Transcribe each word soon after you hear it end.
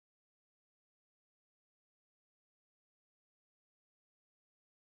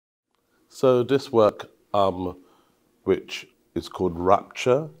So this work, which is called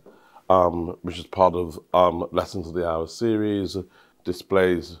Rapture, which is part of Lessons of the Hour series,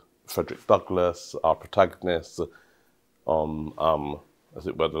 displays Frederick Douglass, our protagonist, on, as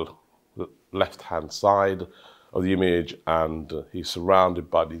it were, the left-hand side of the image, and he's surrounded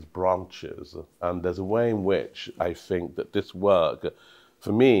by these branches. And there's a way in which I think that this work,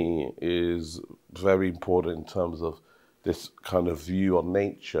 for me, is very important in terms of this kind of view on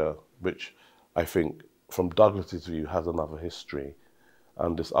nature, which I think, from Douglas's view, has another history.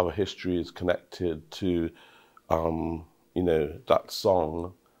 And this other history is connected to, you know, that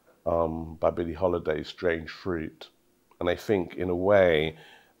song by Billie Holiday, Strange Fruit. And I think, in a way,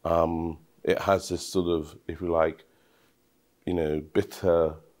 it has this sort of, if you like, you know,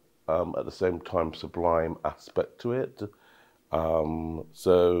 bitter, at the same time sublime aspect to it.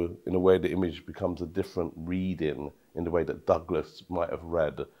 So, in a way, the image becomes a different reading in the way that Douglas might have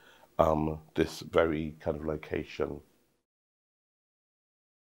read this very kind of location.